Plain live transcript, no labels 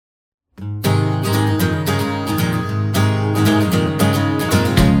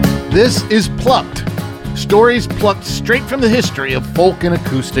This is Plucked, stories plucked straight from the history of folk and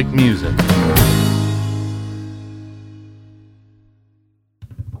acoustic music.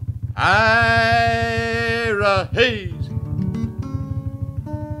 Ira Hayes,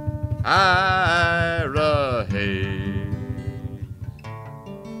 Ira Hayes.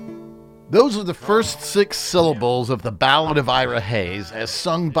 Those are the first 6 syllables of the Ballad of Ira Hayes as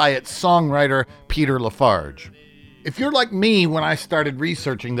sung by its songwriter Peter Lafarge. If you're like me when I started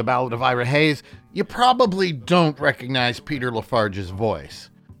researching the Ballad of Ira Hayes, you probably don't recognize Peter Lafarge's voice.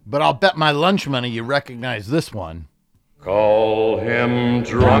 But I'll bet my lunch money you recognize this one. Call him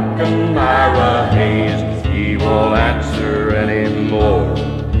drunken Ira Hayes, he won't answer anymore.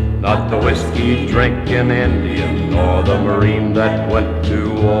 Not the whiskey drinking Indian, nor the Marine that went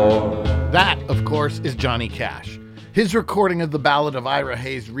to war. That, of course, is Johnny Cash. His recording of the Ballad of Ira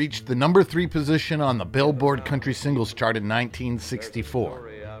Hayes reached the number 3 position on the Billboard Country Singles Chart in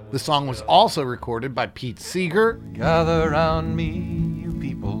 1964. The song was also recorded by Pete Seeger. Gather round me, you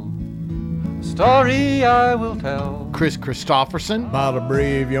people, the story I will tell. Chris Christopherson. About a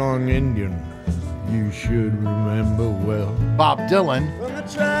brave young Indian you should remember well. Bob Dylan. From the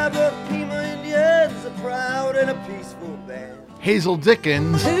tribe of Pima Indians, a proud and a peaceful band. Hazel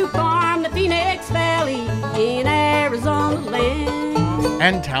Dickens. Who farmed the Phoenix Valley in Arizona land.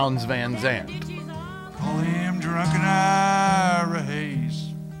 And Townes Van Zandt. Call him drunken Ira Hayes,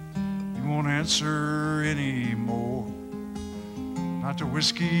 he won't answer anymore. Not the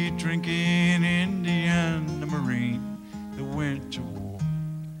whiskey drinking Indian, the Marine that went to war.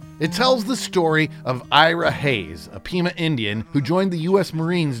 It tells the story of Ira Hayes, a Pima Indian who joined the U.S.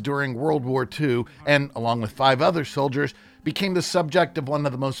 Marines during World War II and, along with 5 other soldiers, became the subject of one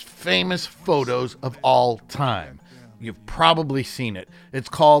of the most famous photos of all time. You've probably seen it. It's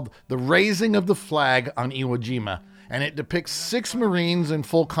called The Raising of the Flag on Iwo Jima, and it depicts 6 Marines in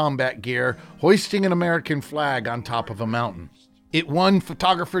full combat gear hoisting an American flag on top of a mountain. It won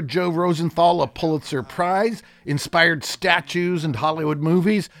photographer Joe Rosenthal a Pulitzer Prize, inspired statues and Hollywood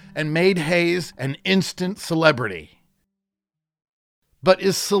movies, and made Hayes an instant celebrity. But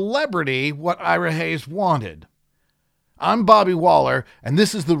is celebrity what Ira Hayes wanted? I'm Bobby Waller, and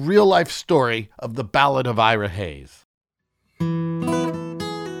this is the real-life story of the Ballad of Ira Hayes.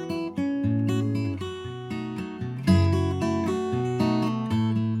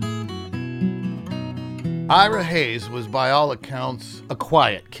 Ira Hayes was, by all accounts, a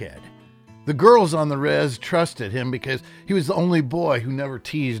quiet kid. The girls on the res trusted him because he was the only boy who never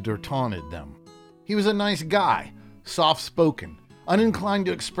teased or taunted them. He was a nice guy, soft-spoken, uninclined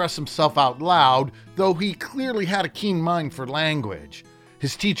to express himself out loud, though he clearly had a keen mind for language.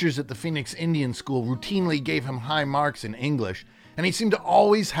 His teachers at the Phoenix Indian School routinely gave him high marks in English, and he seemed to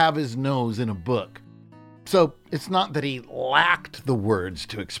always have his nose in a book. So it's not that he lacked the words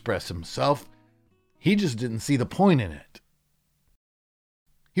to express himself. He just didn't see the point in it.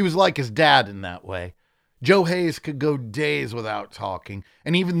 He was like his dad in that way. Joe Hayes could go days without talking,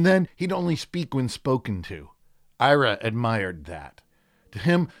 and even then, he'd only speak when spoken to. Ira admired that. To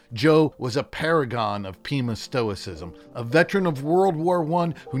him, Joe was a paragon of Pima stoicism, a veteran of World War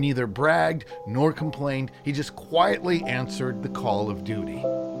I who neither bragged nor complained. He just quietly answered the call of duty.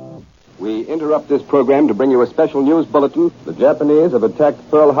 We interrupt this program to bring you a special news bulletin. The Japanese have attacked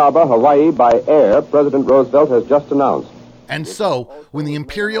Pearl Harbor, Hawaii, by air, President Roosevelt has just announced. And so, when the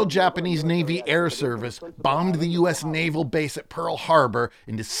Imperial Japanese Navy Air Service bombed the U.S. naval base at Pearl Harbor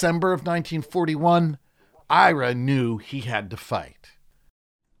in December of 1941, Ira knew he had to fight.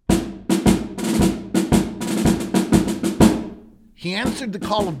 He answered the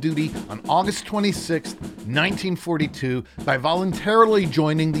call of duty on August 26, 1942, by voluntarily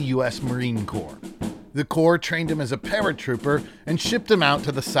joining the U.S. Marine Corps. The Corps trained him as a paratrooper and shipped him out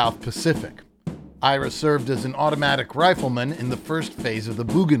to the South Pacific. Ira served as an automatic rifleman in the first phase of the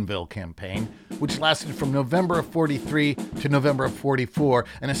Bougainville campaign, which lasted from November of 43 to November of 44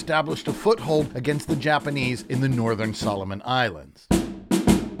 and established a foothold against the Japanese in the northern Solomon Islands.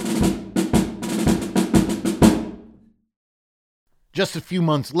 Just a few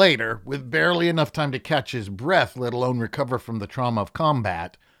months later, with barely enough time to catch his breath, let alone recover from the trauma of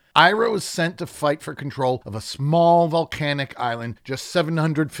combat, Ira was sent to fight for control of a small volcanic island just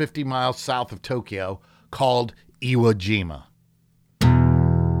 750 miles south of Tokyo called Iwo Jima.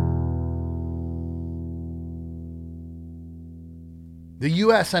 The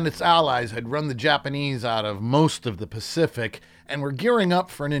U.S. and its allies had run the Japanese out of most of the Pacific and were gearing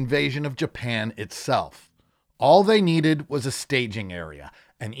up for an invasion of Japan itself. All they needed was a staging area,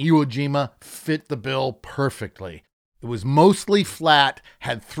 and Iwo Jima fit the bill perfectly. It was mostly flat,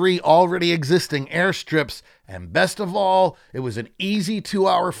 had 3 already existing airstrips, And best of all, it was an easy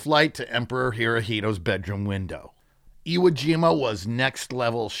 2-hour flight to Emperor Hirohito's bedroom window. Iwo Jima was next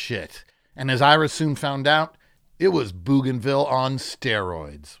level shit. And as Ira soon found out, it was Bougainville on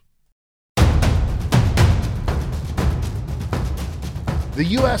steroids. The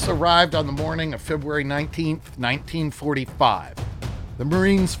U.S. arrived on the morning of February 19th, 1945. The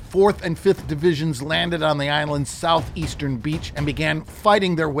Marines' 4th and 5th Divisions landed on the island's southeastern beach and began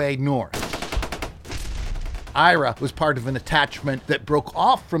fighting their way north. Ira was part of an attachment that broke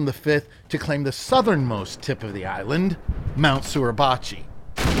off from the 5th to claim the southernmost tip of the island, Mount Suribachi.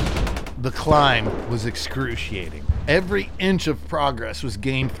 The climb was excruciating. Every inch of progress was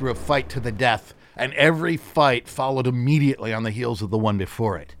gained through a fight to the death, and every fight followed immediately on the heels of the one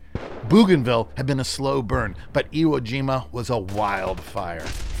before it. Bougainville had been a slow burn, but Iwo Jima was a wildfire.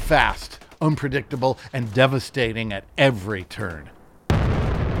 Fast, unpredictable, and devastating at every turn.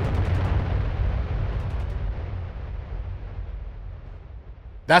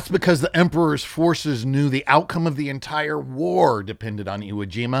 That's because the Emperor's forces knew the outcome of the entire war depended on Iwo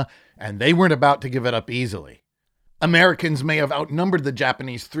Jima, and they weren't about to give it up easily. Americans may have outnumbered the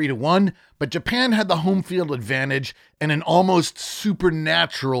Japanese 3-1, but Japan had the home field advantage and an almost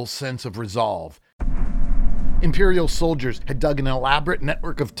supernatural sense of resolve. Imperial soldiers had dug an elaborate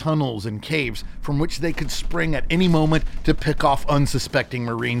network of tunnels and caves from which they could spring at any moment to pick off unsuspecting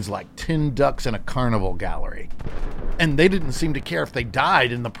Marines like tin ducks in a carnival gallery. And they didn't seem to care if they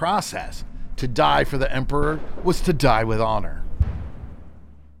died in the process. To die for the Emperor was to die with honor.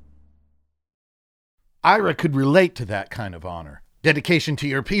 Ira could relate to that kind of honor. Dedication to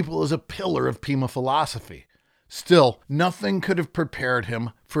your people is a pillar of Pima philosophy. Still, nothing could have prepared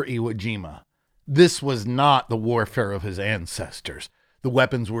him for Iwo Jima. This was not the warfare of his ancestors. The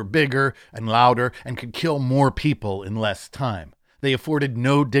weapons were bigger and louder and could kill more people in less time. They afforded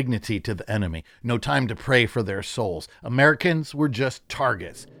no dignity to the enemy, no time to pray for their souls. Americans were just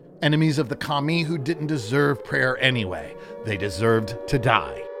targets, enemies of the kami who didn't deserve prayer anyway. They deserved to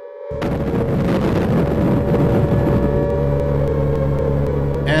die.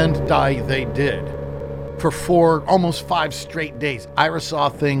 And die they did. For 4, almost 5 straight days, Ira saw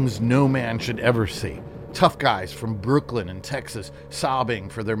things no man should ever see. Tough guys from Brooklyn and Texas sobbing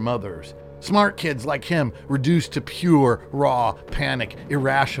for their mothers. Smart kids like him reduced to pure, raw panic,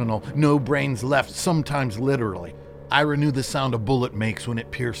 irrational, no brains left, sometimes literally. Ira knew the sound a bullet makes when it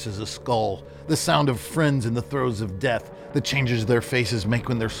pierces a skull, the sound of friends in the throes of death, the changes their faces make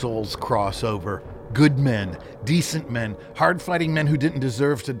when their souls cross over. Good men, decent men, hard-fighting men who didn't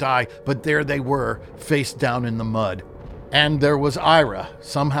deserve to die, but there they were, face down in the mud. And there was Ira,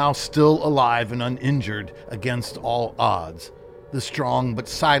 somehow still alive and uninjured against all odds. The strong but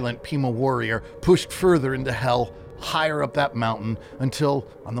silent Pima warrior pushed further into hell, higher up that mountain, until,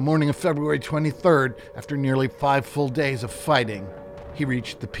 on the morning of February 23rd, after nearly 5 full days of fighting, he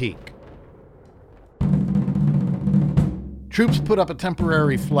reached the peak. Troops put up a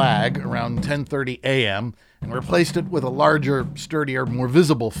temporary flag around 10:30 a.m. and replaced it with a larger, sturdier, more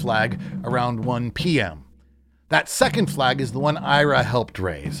visible flag around 1 p.m. That second flag is the one Ira helped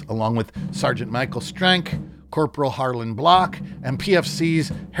raise, along with Sergeant Michael Strank, Corporal Harlan Block, and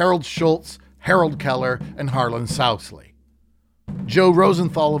PFC's Harold Schultz, Harold Keller, and Harlan Sousley. Joe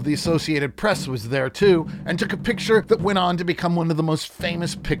Rosenthal of the Associated Press was there too, and took a picture that went on to become one of the most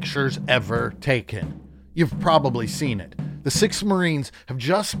famous pictures ever taken. You've probably seen it. The 6 Marines have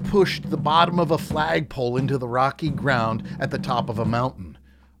just pushed the bottom of a flagpole into the rocky ground at the top of a mountain.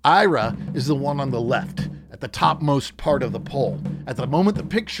 Ira is the one on the left, at the topmost part of the pole. At the moment the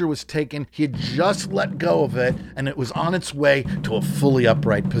picture was taken, he had just let go of it, and it was on its way to a fully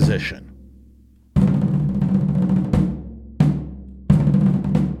upright position.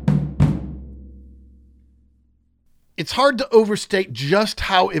 It's hard to overstate just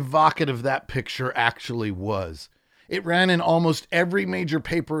how evocative that picture actually was. It ran in almost every major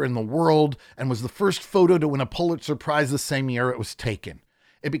paper in the world and was the first photo to win a Pulitzer Prize the same year it was taken.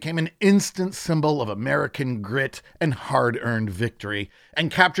 It became an instant symbol of American grit and hard-earned victory, and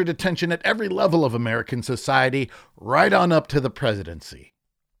captured attention at every level of American society, right on up to the presidency.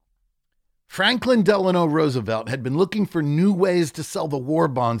 Franklin Delano Roosevelt had been looking for new ways to sell the war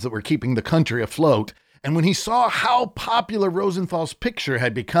bonds that were keeping the country afloat, and when he saw how popular Rosenthal's picture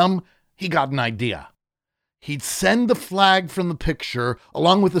had become, he got an idea. He'd send the flag from the picture,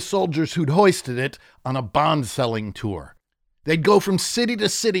 along with the soldiers who'd hoisted it, on a bond-selling tour. They'd go from city to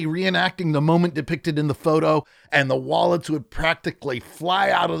city reenacting the moment depicted in the photo, and the wallets would practically fly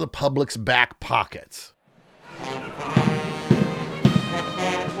out of the public's back pockets.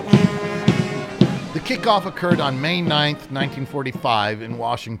 The kickoff occurred on May 9th, 1945 in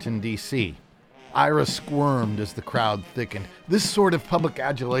Washington, D.C. Ira squirmed as the crowd thickened. This sort of public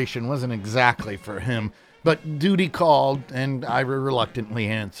adulation wasn't exactly for him, but duty called, and Ira reluctantly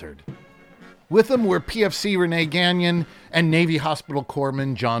answered. With them were PFC Renee Gagnon and Navy Hospital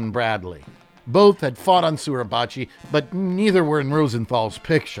Corpsman John Bradley. Both had fought on Suribachi, but neither were in Rosenthal's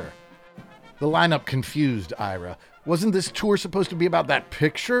picture. The lineup confused Ira. Wasn't this tour supposed to be about that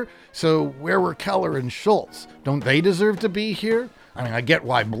picture? So where were Keller and Schultz? Don't they deserve to be here? I mean, I get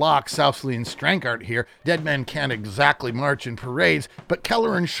why Block, Southsley, and Strank aren't here. Dead men can't exactly march in parades, but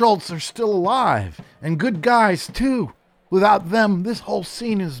Keller and Schultz are still alive. And good guys, too. Without them, this whole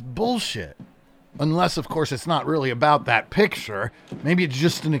scene is bullshit. Unless, of course, it's not really about that picture. Maybe it's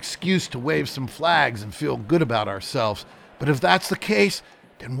just an excuse to wave some flags and feel good about ourselves. But if that's the case,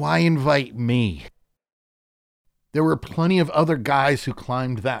 then why invite me? There were plenty of other guys who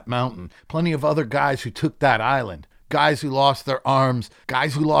climbed that mountain, plenty of other guys who took that island, guys who lost their arms,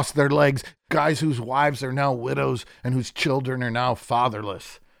 guys who lost their legs, guys whose wives are now widows and whose children are now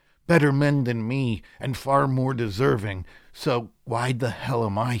fatherless. Better men than me and far more deserving. So why the hell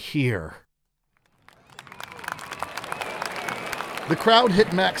am I here? The crowd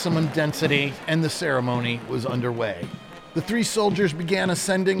hit maximum density, and the ceremony was underway. The three soldiers began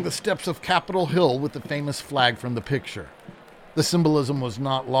ascending the steps of Capitol Hill with the famous flag from the picture. The symbolism was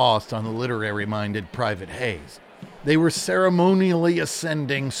not lost on the literary-minded Private Hayes. They were ceremonially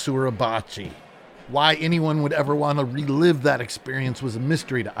ascending Suribachi. Why anyone would ever want to relive that experience was a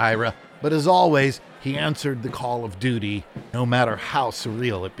mystery to Ira, but as always, he answered the call of duty, no matter how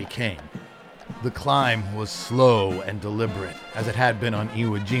surreal it became. The climb was slow and deliberate, as it had been on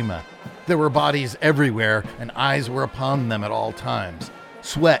Iwo Jima. There were bodies everywhere, and eyes were upon them at all times.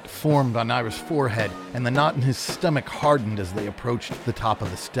 Sweat formed on Ira's forehead, and the knot in his stomach hardened as they approached the top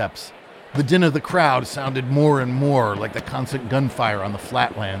of the steps. The din of the crowd sounded more and more like the constant gunfire on the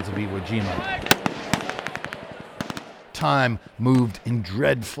flatlands of Iwo Jima. Time moved in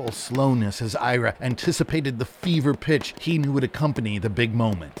dreadful slowness as Ira anticipated the fever pitch he knew would accompany the big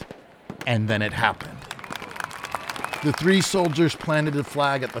moment. And then it happened. The three soldiers planted a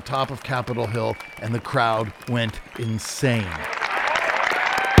flag at the top of Capitol Hill, and the crowd went insane.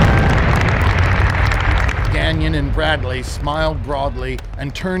 Gagnon and Bradley smiled broadly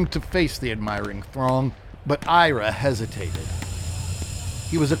and turned to face the admiring throng, but Ira hesitated.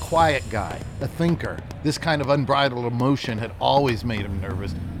 He was a quiet guy, a thinker. This kind of unbridled emotion had always made him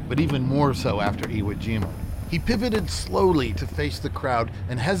nervous, but even more so after Iwo Jima. He pivoted slowly to face the crowd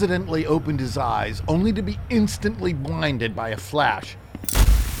and hesitantly opened his eyes, only to be instantly blinded by a flash.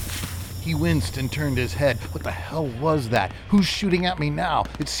 He winced and turned his head. What the hell was that? Who's shooting at me now?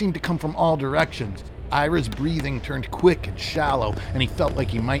 It seemed to come from all directions. Ira's breathing turned quick and shallow, and he felt like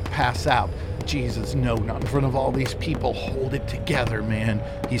he might pass out. Jesus, no, not in front of all these people. Hold it together, man.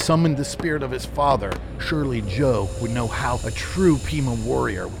 He summoned the spirit of his father. Surely Joe would know how a true Pima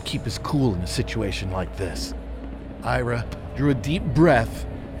warrior would keep his cool in a situation like this. Ira drew a deep breath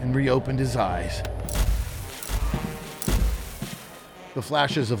and reopened his eyes. The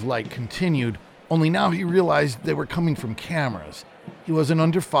flashes of light continued, only now he realized they were coming from cameras. He wasn't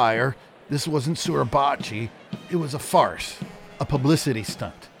under fire. This wasn't Suribachi. It was a farce, a publicity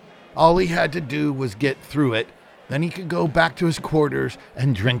stunt. All he had to do was get through it, then he could go back to his quarters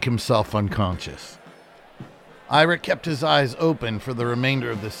and drink himself unconscious. Ira kept his eyes open for the remainder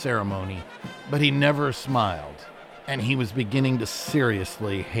of the ceremony, but he never smiled. And he was beginning to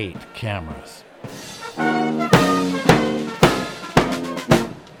seriously hate cameras.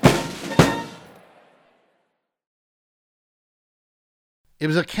 It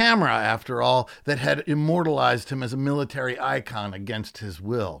was a camera, after all, that had immortalized him as a military icon against his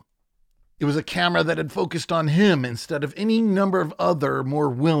will. It was a camera that had focused on him instead of any number of other more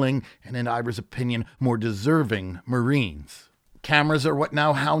willing, and in Ira's opinion, more deserving Marines. Cameras are what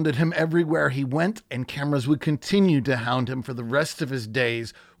now hounded him everywhere he went, and cameras would continue to hound him for the rest of his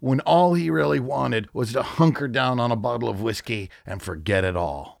days when all he really wanted was to hunker down on a bottle of whiskey and forget it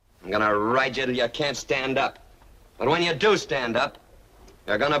all. I'm gonna ride you till you can't stand up. But when you do stand up,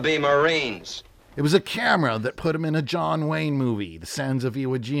 you're gonna be Marines. It was a camera that put him in a John Wayne movie, The Sands of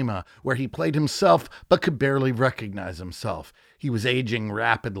Iwo Jima, where he played himself but could barely recognize himself. He was aging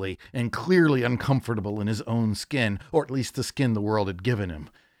rapidly and clearly uncomfortable in his own skin, or at least the skin the world had given him.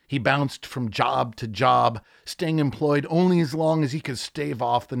 He bounced from job to job, staying employed only as long as he could stave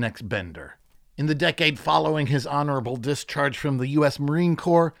off the next bender. In the decade following his honorable discharge from the U.S. Marine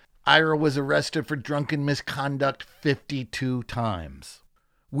Corps, Ira was arrested for drunken misconduct 52 times.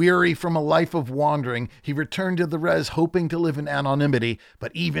 Weary from a life of wandering, he returned to the res hoping to live in anonymity,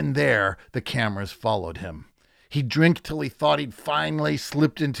 but even there, the cameras followed him. He'd drink till he thought he'd finally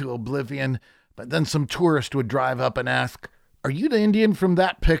slipped into oblivion, But then some tourist would drive up and ask, "Are you the Indian from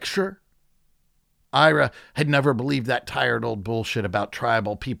that picture?" Ira had never believed that tired old bullshit about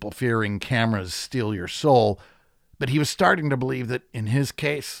tribal people fearing cameras steal your soul, but he was starting to believe that, in his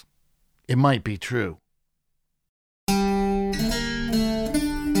case, it might be true.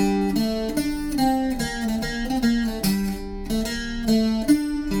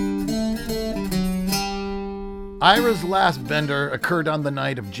 Ira's last bender occurred on the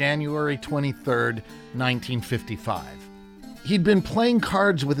night of January 23rd, 1955. He'd been playing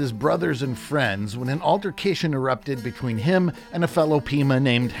cards with his brothers and friends when an altercation erupted between him and a fellow Pima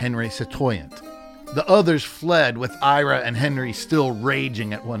named Henry Satoyant. The others fled with Ira and Henry still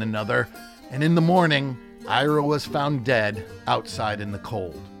raging at one another, and in the morning, Ira was found dead outside in the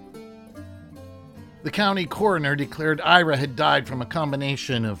cold. The county coroner declared Ira had died from a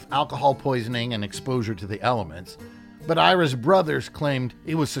combination of alcohol poisoning and exposure to the elements, but Ira's brothers claimed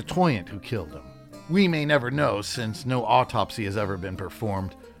it was Satoyant who killed him. We may never know, since no autopsy has ever been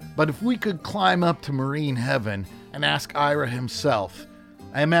performed, but if we could climb up to Marine Heaven and ask Ira himself,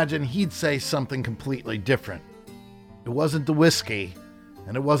 I imagine he'd say something completely different. It wasn't the whiskey,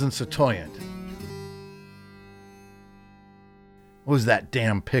 and it wasn't Satoyant. It was that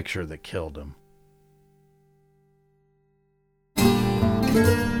damn picture that killed him.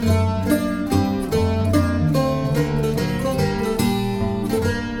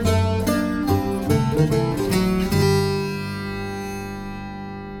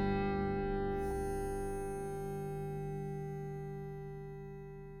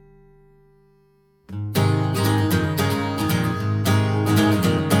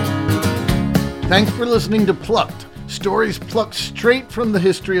 Thanks for listening to Plucked, stories plucked straight from the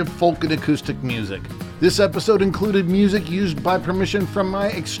history of folk and acoustic music. This episode included music used by permission from my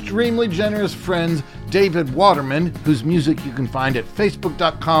extremely generous friends David Waterman, whose music you can find at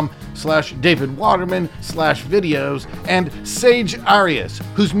facebook.com/DavidWaterman/videos, and Sage Arias,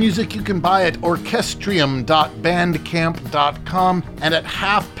 whose music you can buy at orchestrium.bandcamp.com and at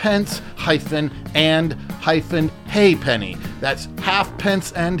halfpence-and-haypenny. That's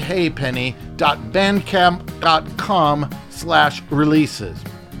halfpence-and-haypenny.bandcamp.com/releases.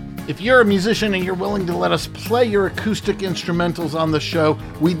 If you're a musician and you're willing to let us play your acoustic instrumentals on the show,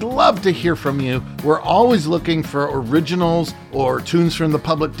 we'd love to hear from you. We're always looking for originals or tunes from the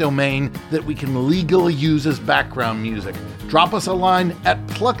public domain that we can legally use as background music. Drop us a line at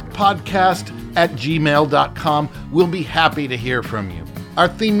pluckedpodcast@gmail.com. We'll be happy to hear from you. Our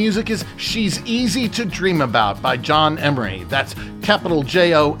theme music is She's Easy to Dream About by John Emery. That's capital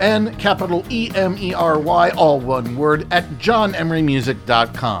Jon, capital Emery, all one word, at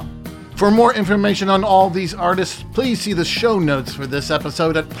johnemerymusic.com. For more information on all these artists, please see the show notes for this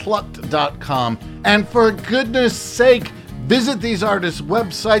episode at plucked.com. And for goodness sake, visit these artists'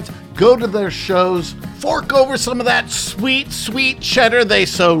 websites, go to their shows, fork over some of that sweet, sweet cheddar they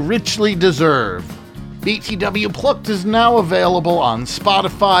so richly deserve. BTW Plucked is now available on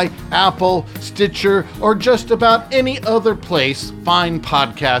Spotify, Apple, Stitcher, or just about any other place fine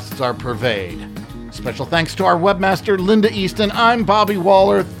podcasts are purveyed. Special thanks to our webmaster, Linda Easton. I'm Bobby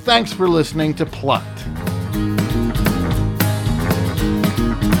Waller. Thanks for listening to Plucked.